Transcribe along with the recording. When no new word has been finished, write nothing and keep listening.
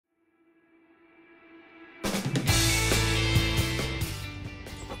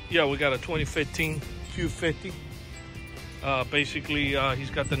Yeah, we got a 2015 Q50. Basically, he's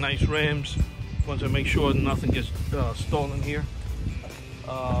got the nice rims. Wants to make sure nothing gets stolen here.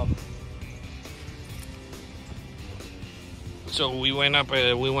 So we went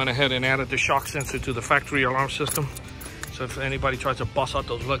ahead and added the shock sensor to the factory alarm system. So if anybody tries to bust out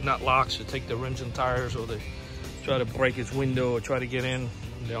those lug nut locks to take the rims and tires, or they try to break his window or try to get in,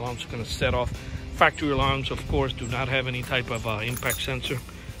 the alarm's going to set off. Factory alarms, of course, do not have any type of impact sensor.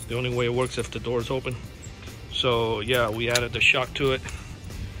 The only way it works if the door is open. So yeah, we added the shock to it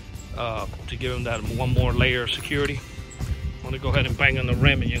to give him that one more layer of security. I'm going to go ahead and bang on the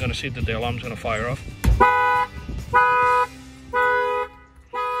rim, and you're going to see that the alarm's going to fire off.